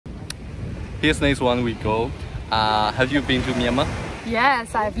here's next one we go. Have you been to Myanmar?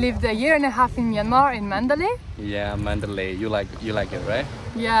 Yes, I've lived a year and a half in Myanmar, in Mandalay. Yeah, Mandalay. You like it, right?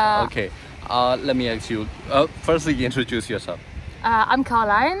 Yeah. Okay. Let me ask you. Firstly, introduce yourself. I'm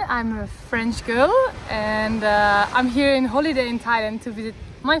Caroline. I'm a French girl, and I'm here in holiday in Thailand to visit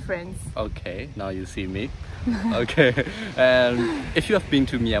my friends. Okay. Now you see me. Okay. And if you have been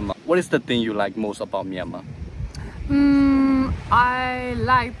to Myanmar, what is the thing you like most about Myanmar? I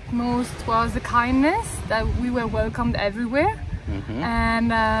liked most was the kindness, that we were welcomed everywhere.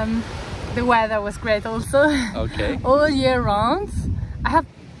 And the weather was great also. Okay. All year round. I have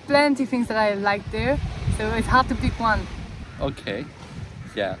plenty of things that I like there, so it's hard to pick one. Okay.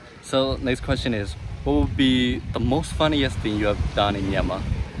 Yeah. So next question is, what would be the most funniest thing you have done in Myanmar?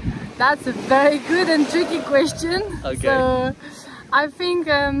 That's a very good and tricky question. Okay. So I think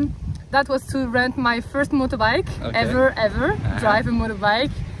that was to rent my first motorbike ever drive a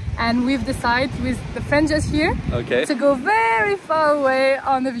motorbike, and we've decided with the friends here to go very far away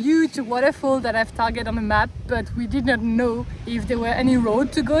on a huge waterfall that I've targeted on the map, but we did not know if there were any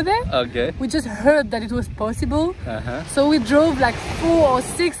road to go there. Okay. We just heard that it was possible. So we drove like 4 or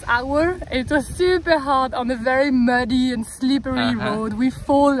 6 hours. It was super hard on a very muddy and slippery road. We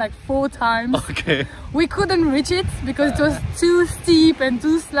fall like 4 times. Okay. We couldn't reach it because it was too steep and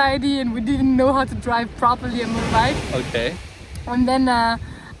too slidey, and we didn't know how to drive properly a motorbike. Okay. And then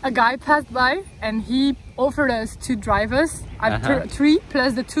a guy passed by and he offered us to drive us at 3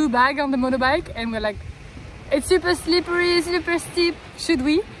 plus the 2 bag on the motorbike, and we're like, it's super slippery, super steep, should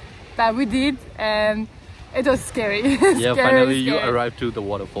we? But we did, and it was scary. Yeah, finally you arrived to the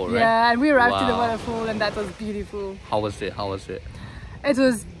waterfall, right? Yeah, and we arrived to the waterfall, and that was beautiful. How was it? How was it? It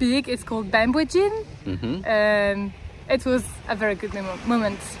was big. It's called Bambojin, and it was a very good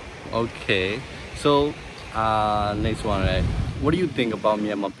moment. Okay, so next one, right? What do you think about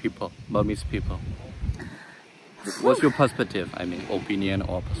Myanmar people, Burmese people? What's your perspective? I mean, opinion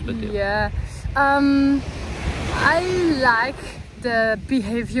or perspective? Yeah, I like the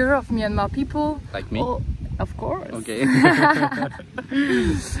behavior of Myanmar people. Like me? Oh, of course. Okay.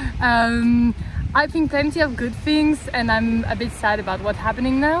 I think plenty of good things, and I'm a bit sad about what's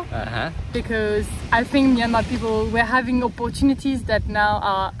happening now. Because I think Myanmar people were having opportunities that now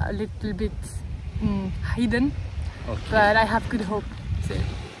are a little bit hidden. Okay. But I have good hope. So.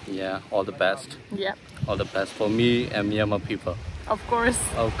 Yeah, all the best. Yeah. All the best for me and Myanmar people. Of course.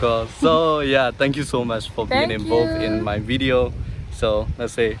 Of course. So yeah, thank you so much for being involved in my video. So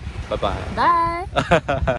let's say bye-bye. Bye.